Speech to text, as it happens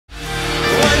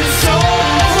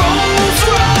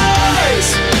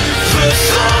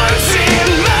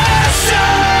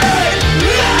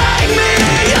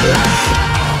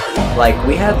Like,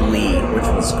 we had Lee, which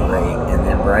was great, and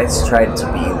then Bryce tried to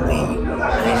be Lee,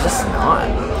 and he's just not.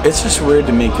 It's just weird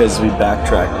to me because we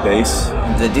backtrack bass.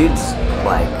 The dude's,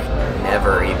 like,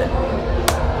 never even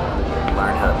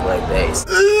learned how to play bass.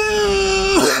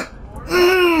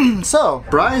 So,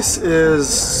 Bryce is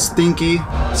stinky.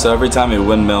 So every time he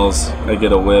windmills, I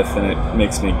get a whiff and it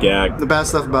makes me gag. The bad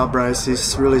stuff about Bryce,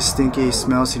 he's really stinky, he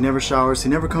smells, he never showers, he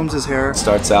never combs his hair.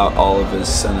 Starts out all of his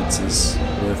sentences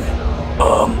with,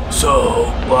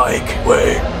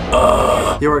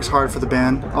 He works hard for the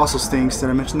band, also stinks, did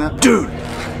I mention that? Dude,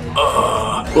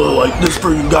 well, like, this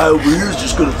friggin' guy over here is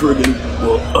just gonna friggin',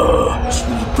 this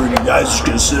friggin' guy's just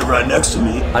gonna sit right next to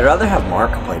me. I'd rather have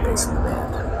Mark play bass in the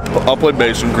band. I'll play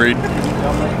bass in Creed.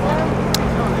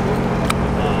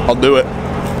 I'll do it.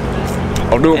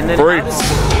 I'll do it for free.